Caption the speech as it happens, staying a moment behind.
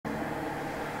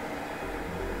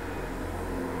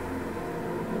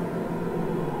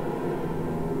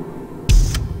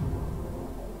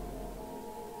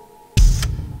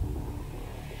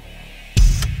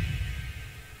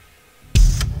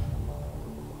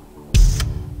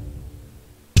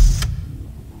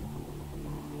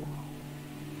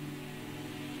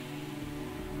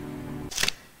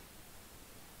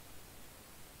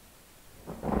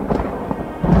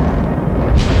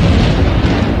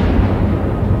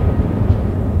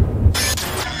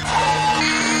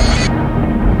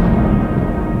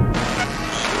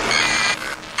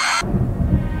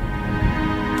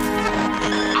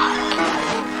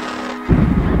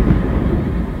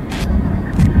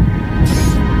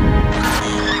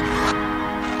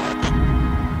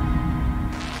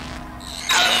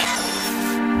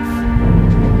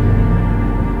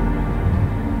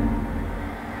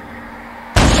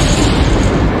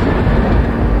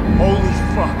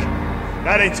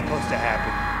that ain't supposed to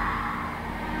happen.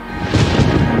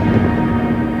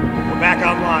 We're back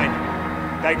online.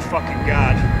 Thank fucking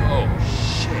God. Oh,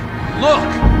 shit.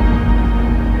 Look!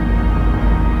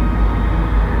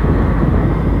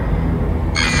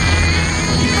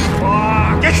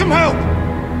 Get some help!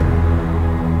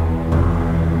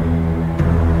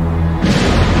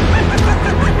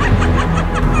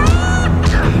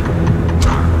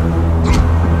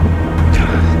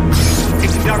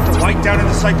 Taking Dr. White down in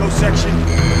the psycho section.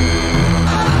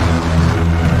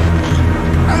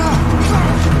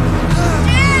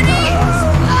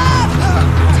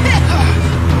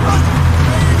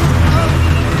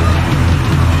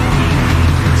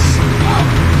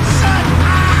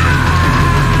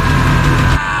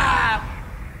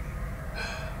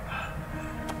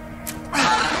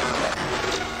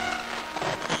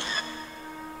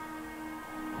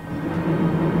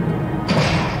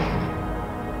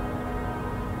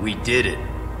 We did it.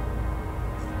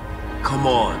 Come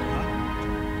on.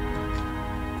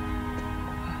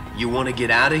 You want to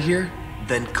get out of here?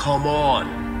 Then come on.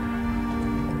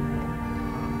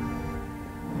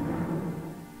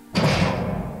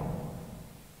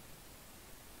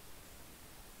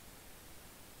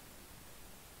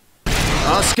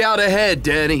 I'll scout ahead,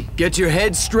 Danny. Get your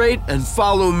head straight and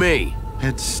follow me.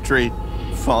 Head straight,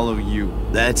 follow you.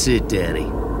 That's it, Danny.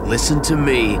 Listen to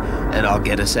me, and I'll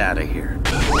get us out of here.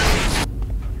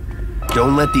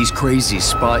 Don't let these crazies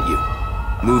spot you.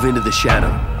 Move into the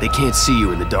shadow. They can't see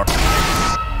you in the dark.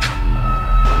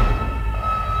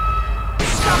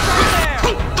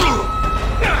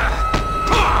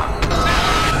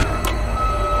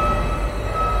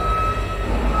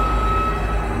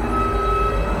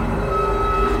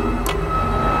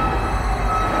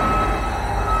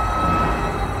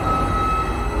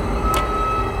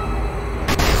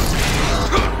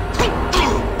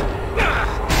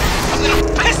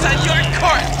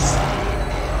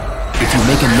 If you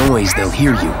make a noise, they'll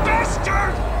hear you.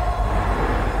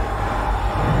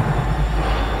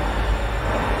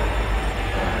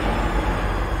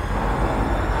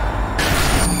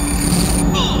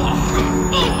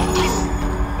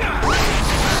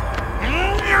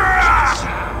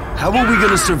 How are we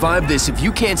gonna survive this if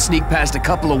you can't sneak past a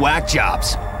couple of whack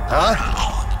jobs? Huh?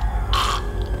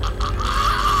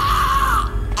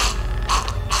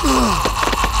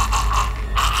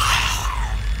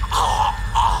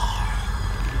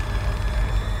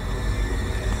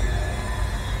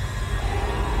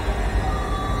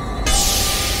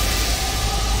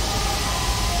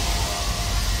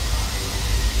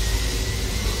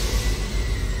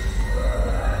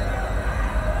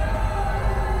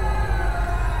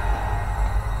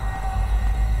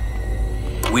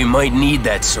 We might need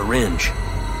that syringe.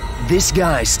 This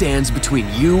guy stands between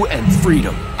you and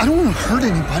freedom. I don't want to hurt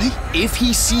anybody. If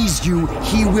he sees you,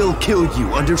 he will kill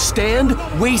you. Understand?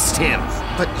 Waste him.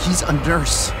 But he's a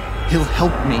nurse. He'll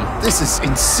help me. This is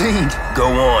insane. Go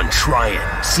on, try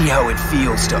it. See how it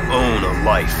feels to own a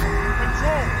life.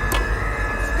 Control!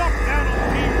 I'm stuck down on the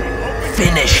pavement.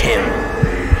 Finish him.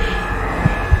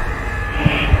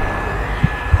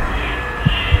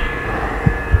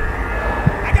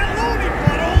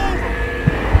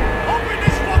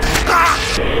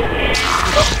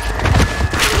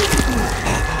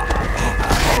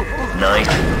 Nice.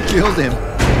 Killed him.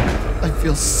 I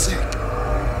feel sick.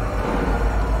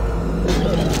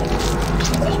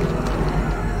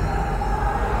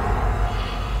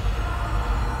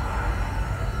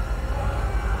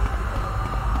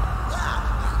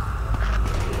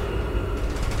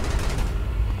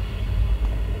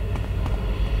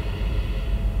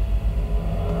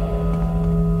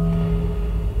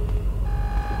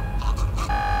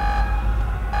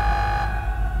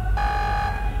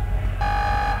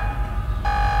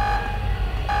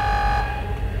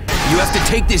 You have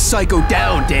to take this psycho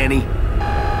down, Danny.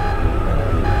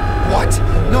 What?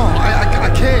 No, I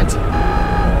can't.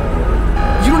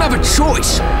 You don't have a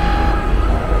choice.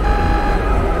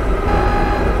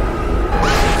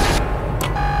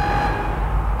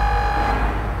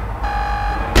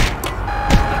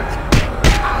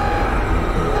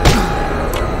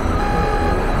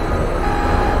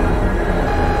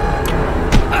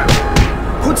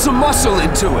 Put some muscle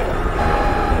into it.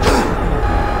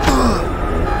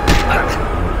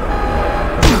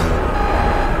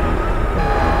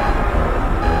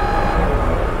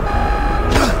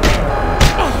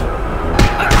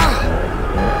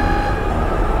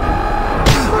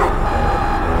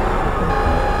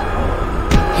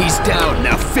 He's down,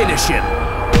 now finish him!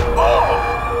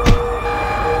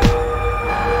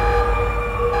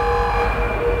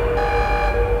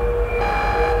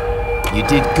 You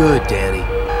did good, Danny.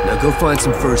 Now go find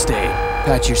some first aid.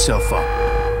 Patch yourself up.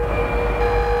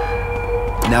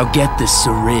 Now get the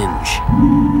syringe.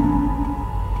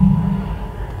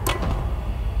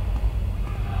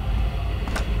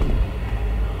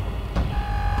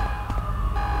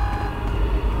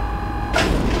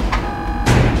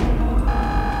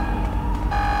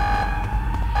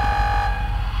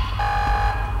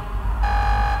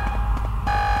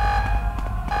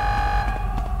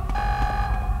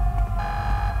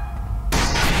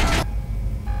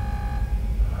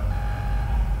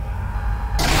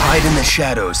 Hide in the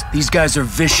shadows. These guys are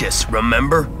vicious,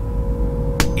 remember?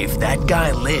 If that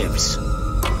guy lives,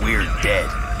 we're dead.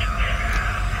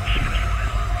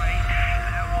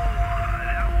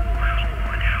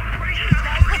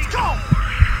 Let's go!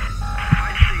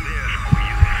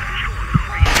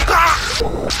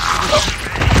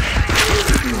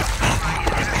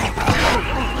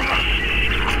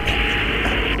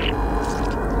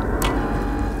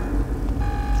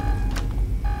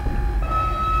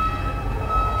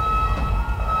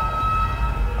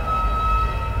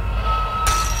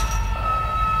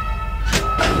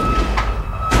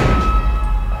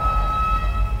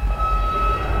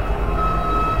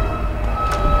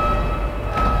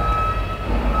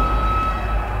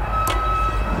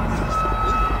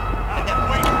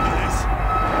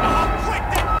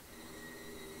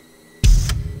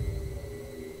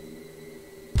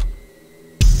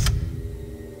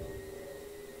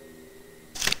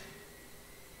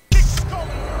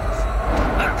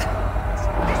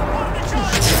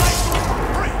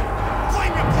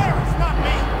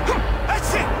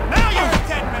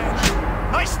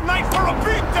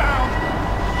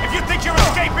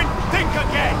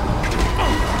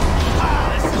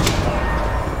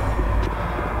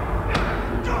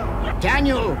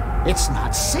 Daniel, it's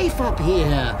not safe up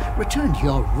here. Return to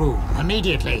your room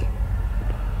immediately.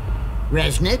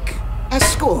 Resnick,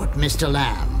 escort Mr.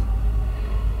 Lamb.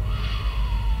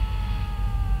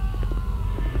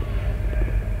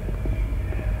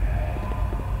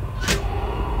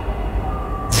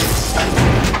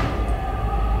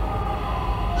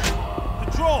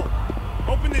 Control!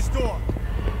 Open this door!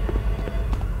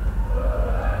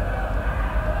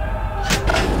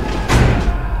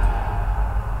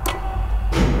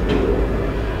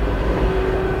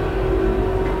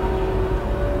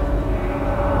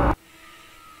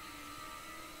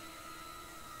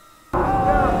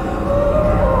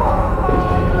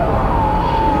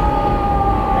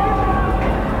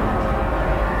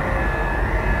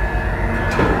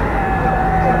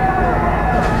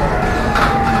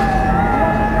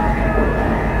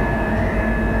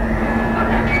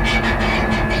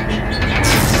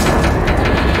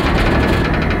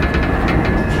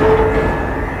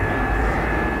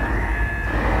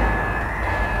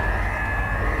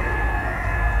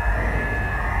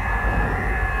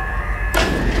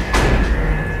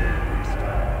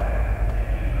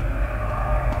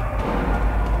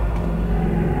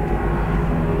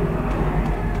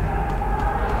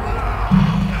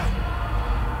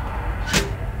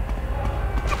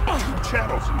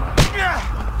 Channels in my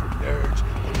for nerds.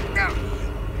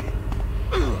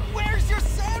 Where's your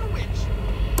sandwich?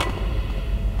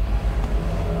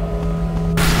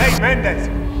 Hey, Mendez!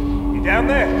 You down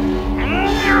there?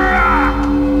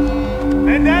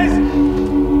 Mendez?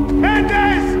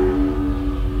 Mendez!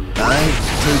 I'd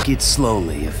take it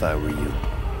slowly if I were you.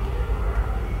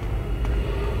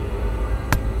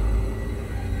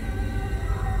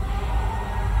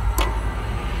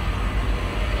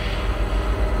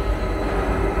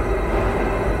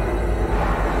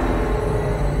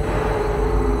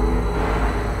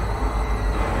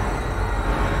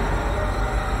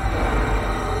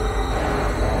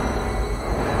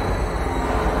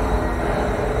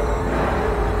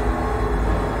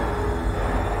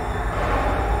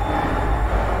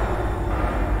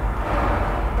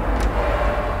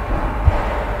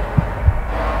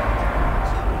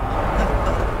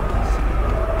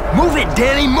 Move it,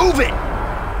 Danny, move it!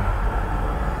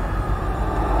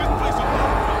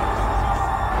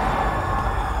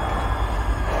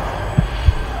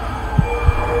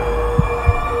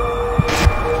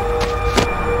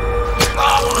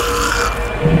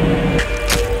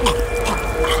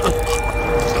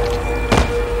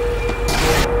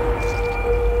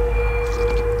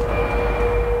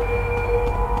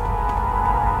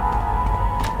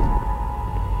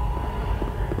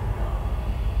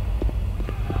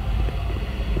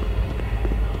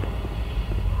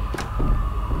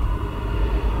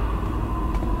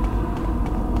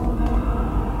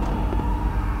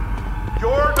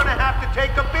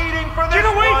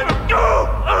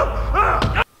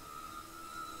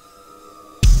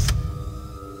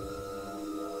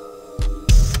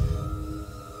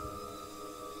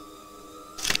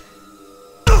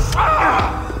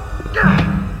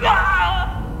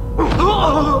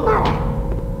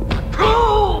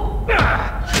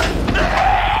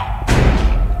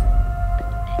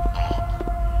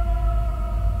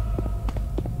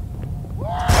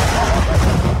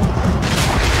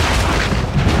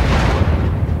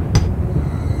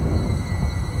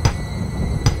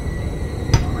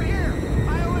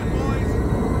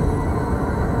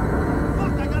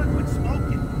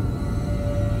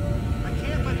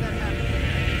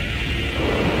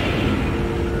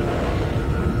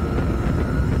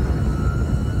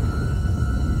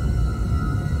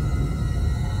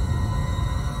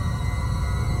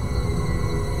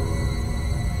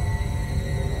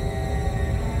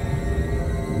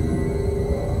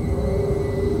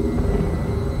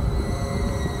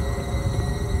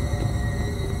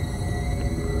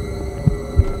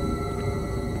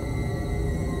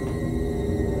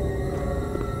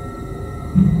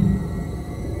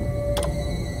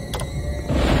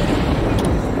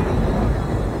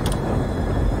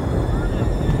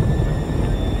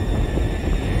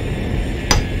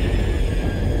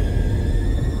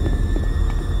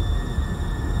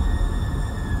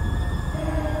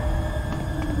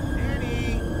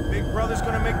 brother's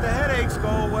gonna make the headaches go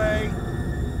away.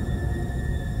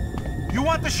 You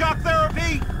want the shock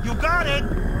therapy? You got it!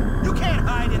 You can't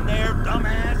hide in there,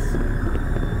 dumbass!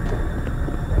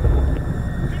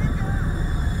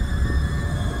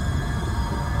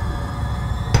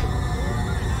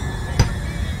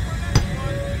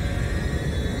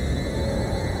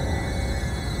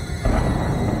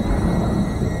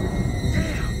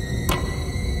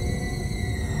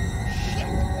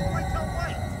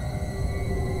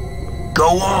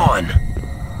 Go on!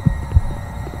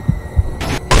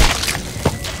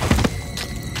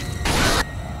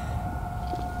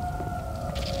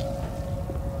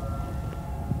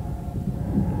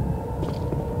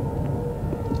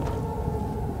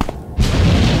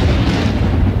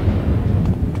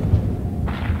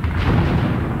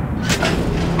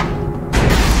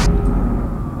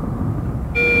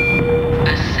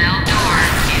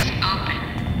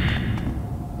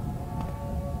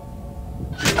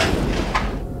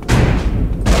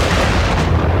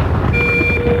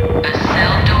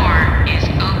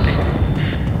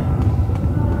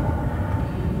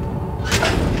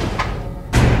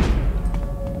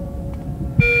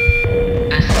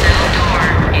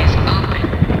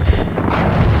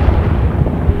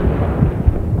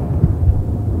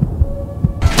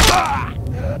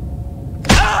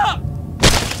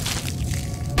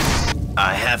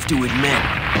 I have to admit,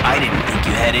 I didn't think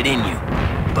you had it in you.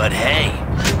 But hey.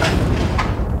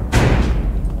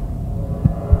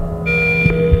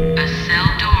 A cell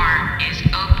door is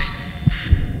open.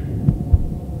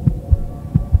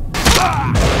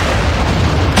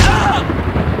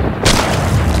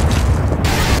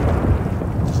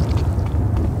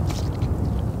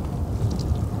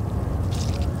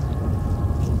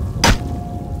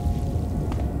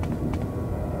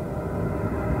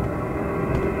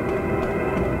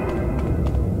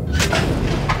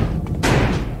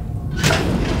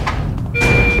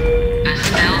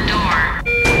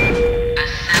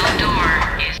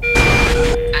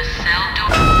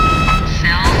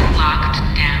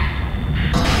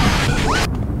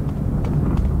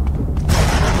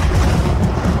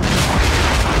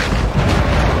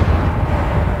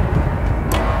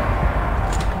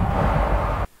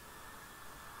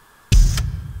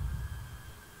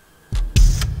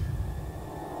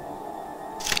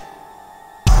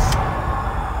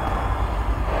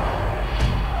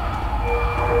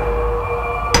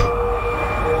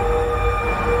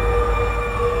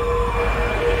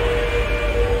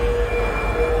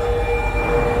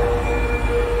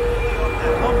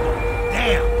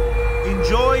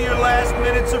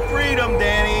 Of freedom,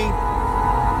 Danny.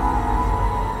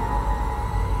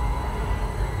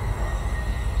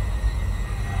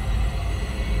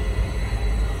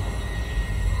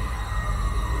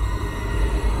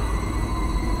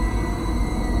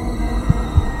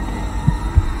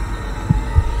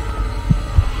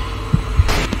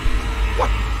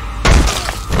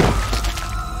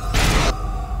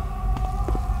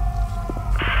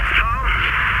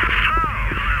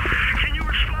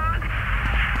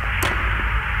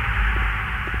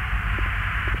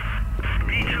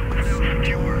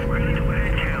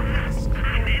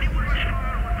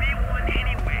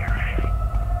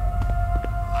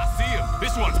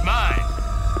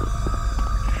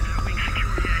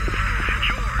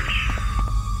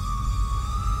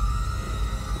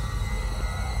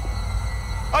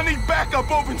 I need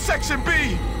backup over in Section B!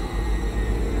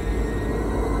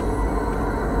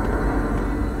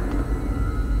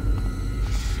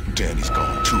 Danny's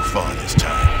gone too far this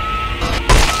time.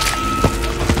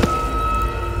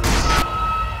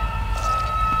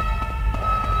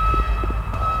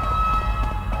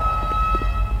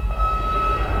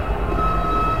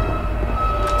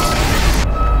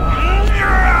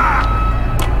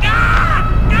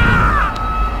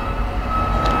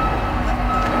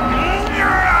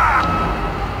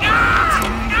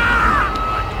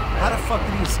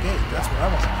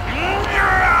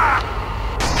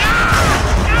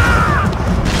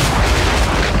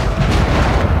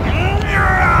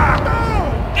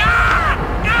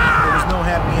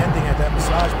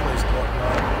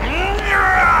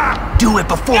 Do it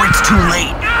before it's too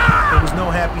late. There was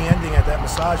no happy ending at that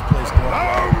massage place, though.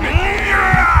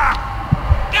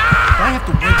 I have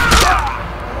to wake you up.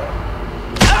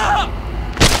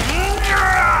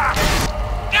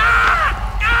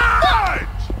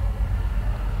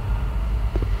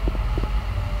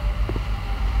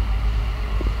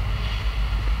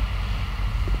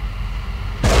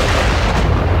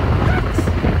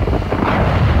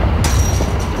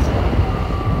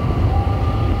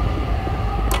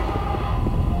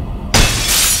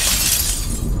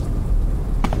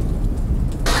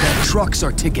 Truck's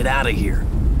our ticket out of here.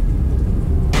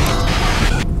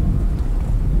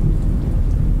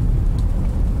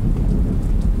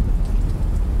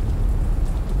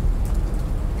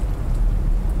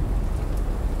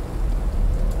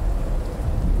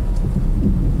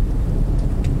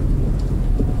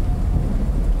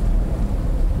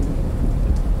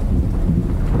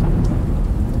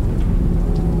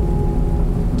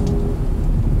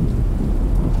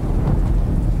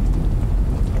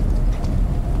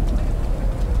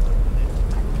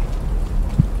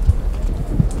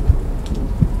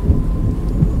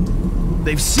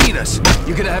 they've seen us.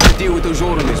 You're gonna have to deal with those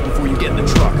orderlies before you get in the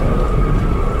truck.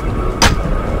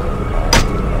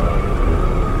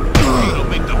 Don't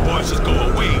make the voices go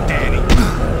away, Daddy.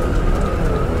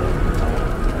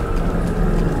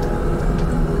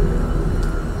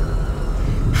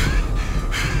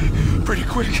 Pretty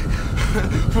quick.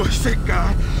 For a sick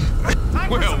guy.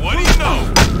 Well, what do you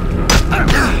know?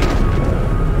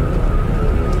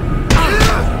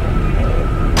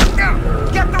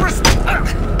 Get the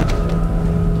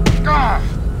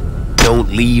Don't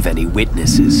leave any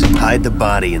witnesses. Hide the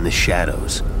body in the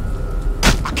shadows.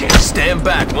 Okay, stand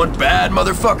back. One bad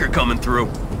motherfucker coming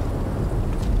through.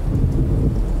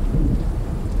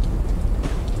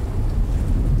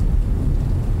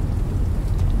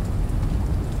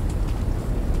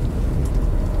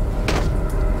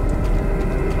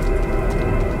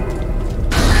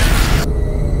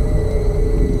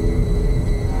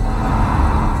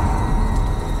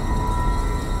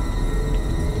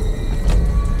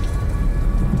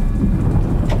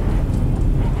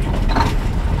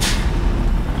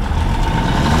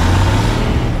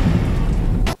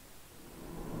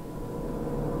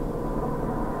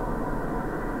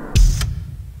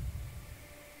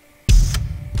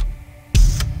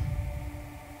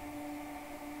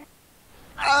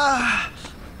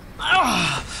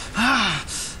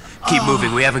 Keep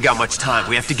moving, we haven't got much time.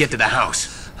 We have to get to the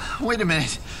house. Wait a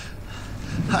minute.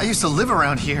 I used to live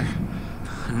around here.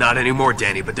 Not anymore,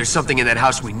 Danny, but there's something in that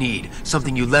house we need.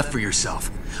 Something you left for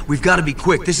yourself. We've got to be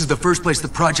quick. This is the first place the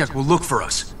project will look for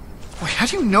us. Wait, how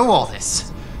do you know all this?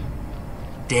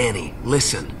 Danny,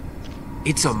 listen.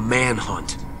 It's a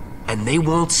manhunt. And they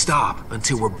won't stop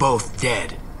until we're both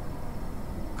dead.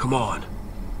 Come on.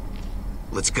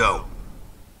 Let's go.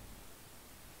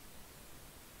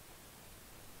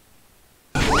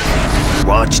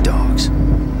 Watchdogs.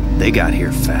 They got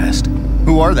here fast.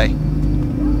 Who are they?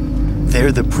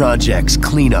 They're the project's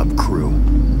cleanup crew.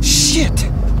 Shit!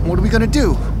 What are we gonna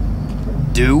do?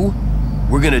 Do?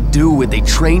 We're gonna do what they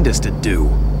trained us to do.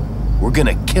 We're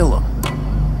gonna kill them.